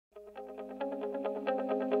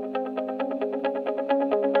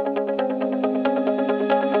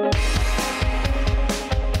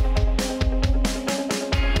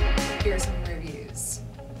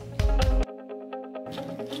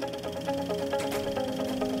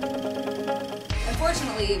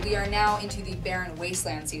unfortunately, we are now into the barren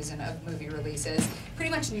wasteland season of movie releases.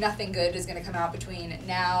 Pretty much nothing good is going to come out between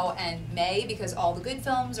now and May because all the good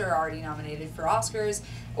films are already nominated for Oscars,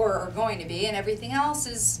 or are going to be, and everything else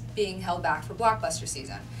is being held back for blockbuster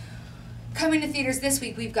season. Coming to theaters this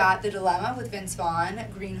week, we've got The Dilemma with Vince Vaughn,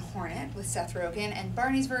 Green Hornet with Seth Rogen, and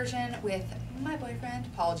Barney's version with my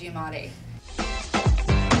boyfriend, Paul Giamatti.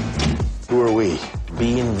 Who are we?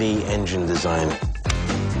 B&V Engine Design.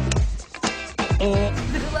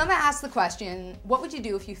 The Dilemma asks the question, what would you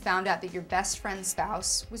do if you found out that your best friend's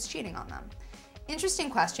spouse was cheating on them? Interesting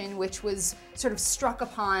question, which was sort of struck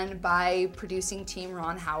upon by producing team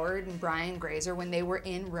Ron Howard and Brian Grazer when they were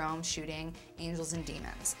in Rome shooting Angels and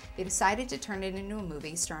Demons. They decided to turn it into a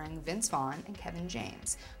movie starring Vince Vaughn and Kevin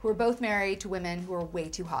James, who are both married to women who are way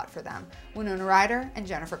too hot for them, Winona Ryder and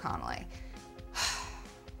Jennifer Connelly.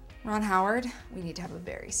 Ron Howard, we need to have a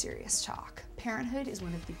very serious talk. Parenthood is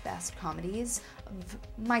one of the best comedies of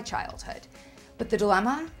my childhood. But The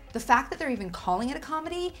Dilemma, the fact that they're even calling it a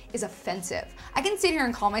comedy is offensive. I can sit here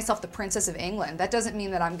and call myself the Princess of England. That doesn't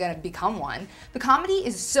mean that I'm gonna become one. The comedy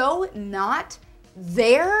is so not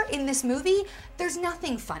there in this movie. There's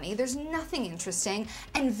nothing funny, there's nothing interesting.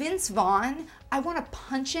 And Vince Vaughn, I wanna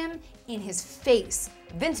punch him in his face.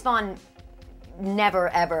 Vince Vaughn never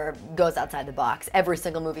ever goes outside the box. Every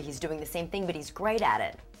single movie he's doing the same thing, but he's great at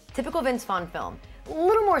it. Typical Vince Vaughn film. A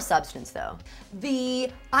little more substance though.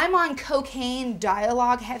 The I'm on cocaine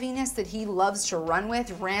dialogue heaviness that he loves to run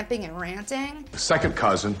with, ramping and ranting. Second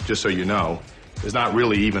cousin, just so you know, is not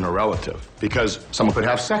really even a relative because someone could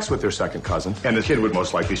have sex with their second cousin and the kid would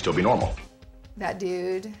most likely still be normal. That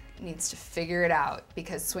dude needs to figure it out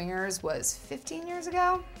because Swingers was 15 years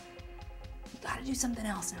ago. You gotta do something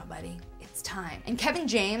else now, buddy. It's time. And Kevin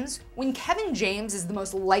James, when Kevin James is the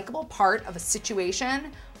most likable part of a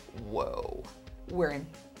situation, whoa, we're in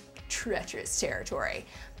treacherous territory.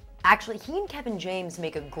 Actually, he and Kevin James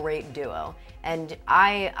make a great duo, and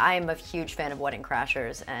I'm a huge fan of Wedding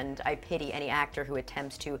Crashers, and I pity any actor who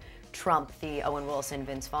attempts to trump the Owen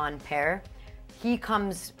Wilson-Vince Vaughn pair. He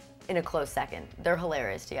comes in a close second. They're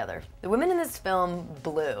hilarious together. The women in this film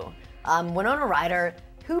blew. Winona Ryder,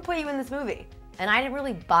 who put you in this movie? And I didn't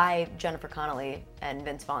really buy Jennifer Connelly and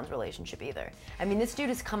Vince Vaughn's relationship either. I mean, this dude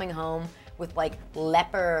is coming home with like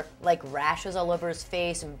leper, like rashes all over his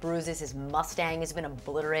face and bruises. His Mustang has been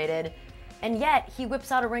obliterated. And yet he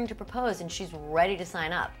whips out a ring to propose and she's ready to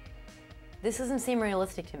sign up. This doesn't seem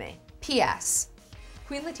realistic to me. P.S.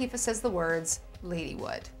 Queen Latifah says the words,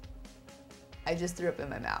 Ladywood. I just threw up in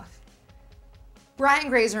my mouth. Brian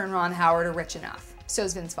Grazer and Ron Howard are rich enough.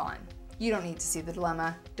 So's Vince Vaughn. You don't need to see The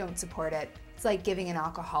Dilemma. Don't support it. It's like giving an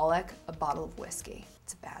alcoholic a bottle of whiskey.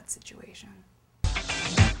 It's a bad situation.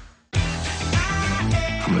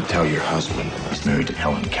 I'm gonna tell your husband he's married to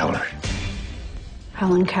Helen Keller.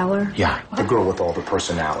 Helen Keller? Yeah, the girl with all the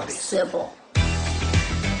personalities. Sybil.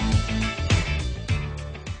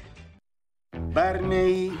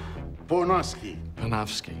 Barney Pornowski.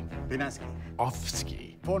 Panofsky. Pinaski.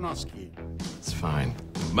 Ofsky. Pornowski. It's fine.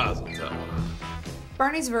 Mazel tov.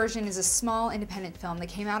 Barney's version is a small independent film that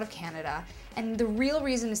came out of Canada, and the real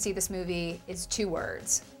reason to see this movie is two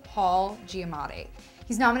words, Paul Giamatti.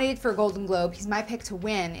 He's nominated for a Golden Globe. He's my pick to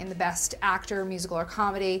win in the Best Actor, Musical or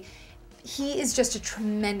Comedy. He is just a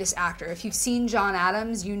tremendous actor. If you've seen John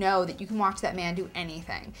Adams, you know that you can watch that man do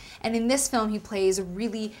anything. And in this film, he plays a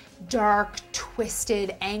really dark,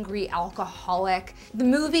 twisted, angry alcoholic. The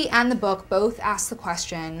movie and the book both ask the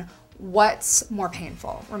question, what's more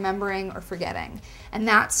painful, remembering or forgetting? And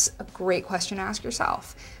that's a great question to ask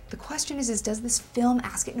yourself. The question is does this film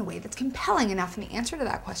ask it in a way that's compelling enough? And the answer to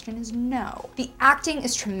that question is no. The acting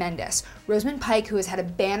is tremendous. Rosamund Pike, who has had a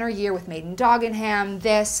banner year with Maiden Doggenham,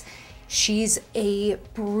 she's a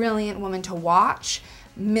brilliant woman to watch.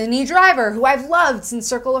 Minnie Driver, who I've loved since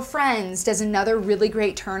Circle of Friends, does another really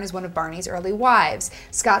great turn as one of Barney's early wives.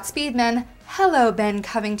 Scott Speedman, hello Ben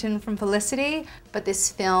Covington from Felicity, but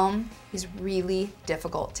this film is really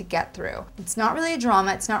difficult to get through. It's not really a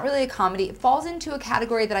drama, it's not really a comedy. It falls into a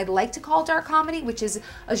category that I'd like to call dark comedy, which is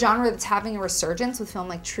a genre that's having a resurgence with film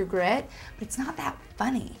like True Grit, but it's not that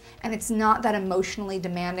funny, and it's not that emotionally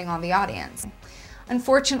demanding on the audience.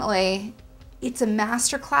 Unfortunately, it's a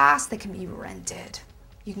masterclass that can be rented.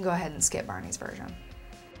 You can go ahead and skip Barney's version.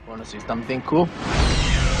 Want to see something cool?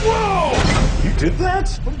 Whoa! You did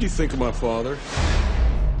that? What did you think of my father?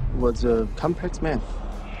 Was a complex man.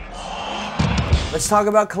 Let's talk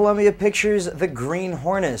about Columbia Pictures' The Green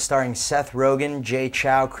Hornet, starring Seth Rogen, Jay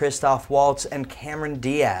Chow, Christoph Waltz, and Cameron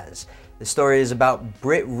Diaz. The story is about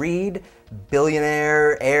Britt Reed,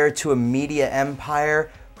 billionaire, heir to a media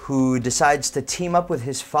empire, who decides to team up with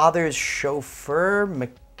his father's chauffeur,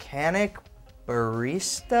 mechanic,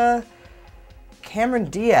 barista, Cameron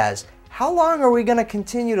Diaz. How long are we going to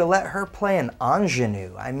continue to let her play an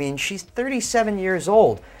ingenue? I mean, she's 37 years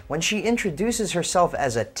old. When she introduces herself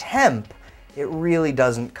as a temp, it really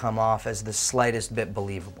doesn't come off as the slightest bit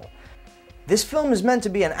believable. This film is meant to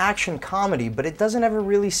be an action comedy, but it doesn't ever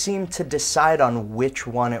really seem to decide on which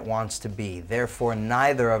one it wants to be. Therefore,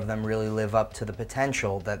 neither of them really live up to the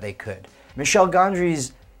potential that they could. Michel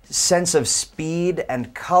Gondry's sense of speed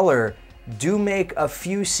and color do make a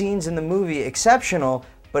few scenes in the movie exceptional,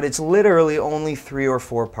 but it's literally only 3 or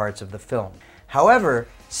 4 parts of the film. However,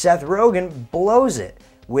 Seth Rogen blows it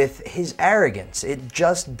with his arrogance. It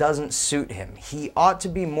just doesn't suit him. He ought to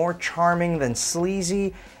be more charming than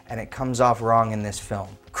sleazy, and it comes off wrong in this film.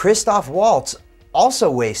 Christoph Waltz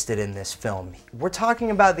also wasted in this film. We're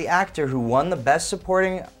talking about the actor who won the Best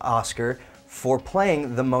Supporting Oscar for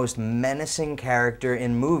playing the most menacing character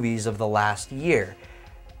in movies of the last year.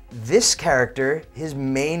 This character, his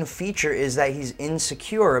main feature is that he's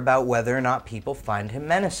insecure about whether or not people find him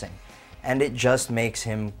menacing, and it just makes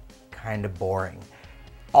him kind of boring.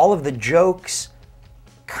 All of the jokes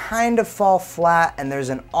kind of fall flat, and there's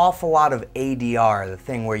an awful lot of ADR, the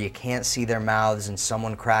thing where you can't see their mouths and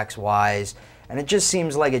someone cracks wise, and it just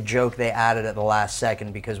seems like a joke they added at the last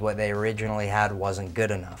second because what they originally had wasn't good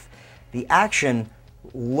enough. The action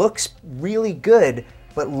looks really good,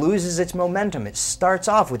 but loses its momentum. It starts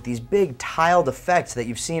off with these big tiled effects that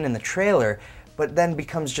you've seen in the trailer, but then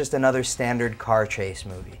becomes just another standard car chase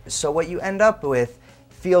movie. So what you end up with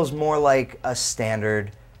feels more like a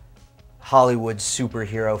standard Hollywood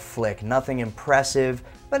superhero flick. Nothing impressive,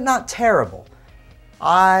 but not terrible.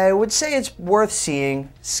 I would say it's worth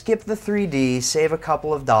seeing. Skip the 3D, save a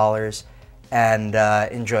couple of dollars, and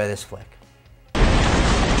enjoy this flick.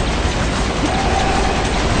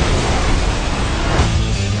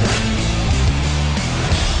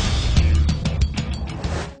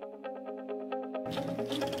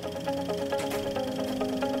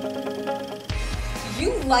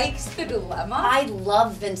 You liked The Dilemma? I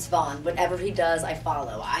love Vince Vaughn. Whatever he does, I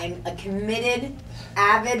follow. I'm a committed,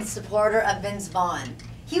 avid supporter of Vince Vaughn.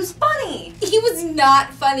 He was funny. He was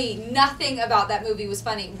not funny. Nothing about that movie was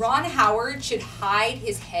funny. Ron Howard should hide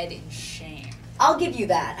his head in shame. I'll give you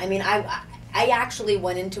that. I mean, I actually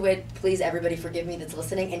went into it, please everybody forgive me that's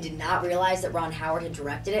listening, and did not realize that Ron Howard had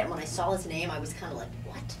directed it. And when I saw his name, I was kind of like,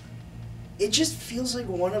 what? It just feels like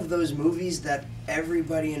one of those movies that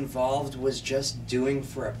everybody involved was just doing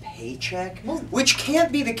for a paycheck, which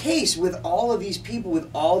can't be the case with all of these people with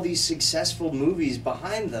all these successful movies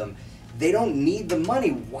behind them. They don't need the money.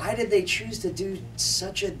 Why did they choose to do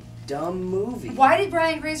such a dumb movie? Why did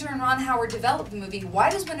Brian Grazer and Ron Howard develop the movie? Why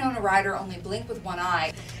does Winona Ryder only blink with one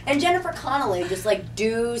eye? And Jennifer Connelly just like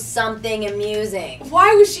do something amusing.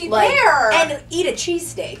 Why was she there? And eat a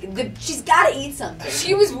cheesesteak. She's got to eat something.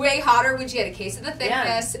 She was way hotter when she had a case of the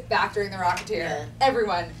thickness back during The Rocketeer. Yeah.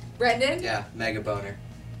 Everyone. Brendan? Yeah, mega boner.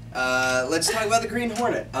 Let's talk about the Green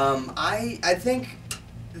Hornet. I think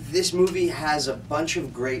this movie has a bunch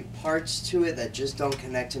of great parts to it that just don't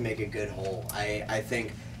connect to make a good whole. I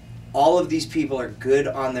think all of these people are good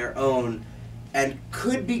on their own and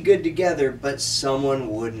could be good together, but someone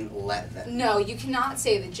wouldn't let them. No, you cannot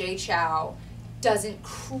say that Jay Chow doesn't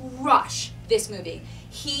crush this movie.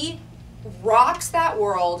 He rocks that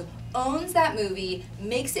world, owns that movie,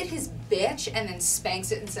 makes it his bitch, and then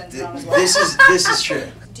spanks it and sends it on his way. This is true.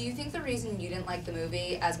 Do you think the reason you didn't like the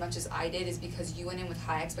movie as much as I did is because you went in with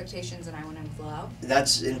high expectations and I went in with low?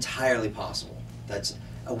 That's entirely possible. That's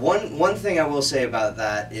one thing I will say about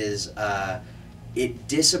that is it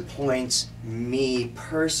disappoints me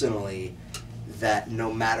personally that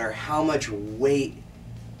no matter how much weight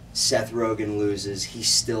Seth Rogen loses, he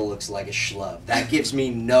still looks like a schlub. That gives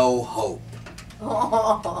me no hope.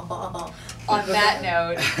 On that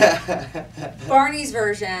note, Barney's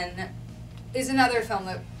version is another film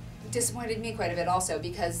that disappointed me quite a bit also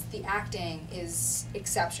because the acting is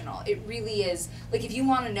exceptional. It really is. Like, if you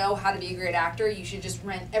want to know how to be a great actor, you should just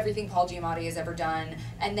rent everything Paul Giamatti has ever done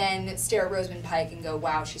and then stare at Rosamund Pike and go,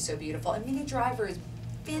 wow, she's so beautiful. And Minnie Driver is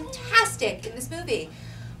fantastic in this movie.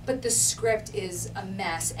 But the script is a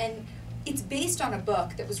mess. And it's based on a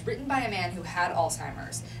book that was written by a man who had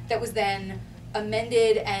Alzheimer's that was then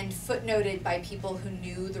amended and footnoted by people who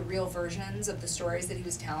knew the real versions of the stories that he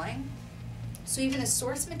was telling. So even as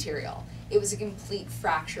source material, it was a complete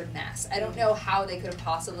fractured mess. I don't know how they could have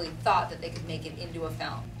possibly thought that they could make it into a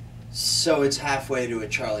film. So it's halfway to a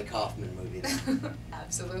Charlie Kaufman movie then.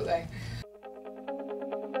 Absolutely.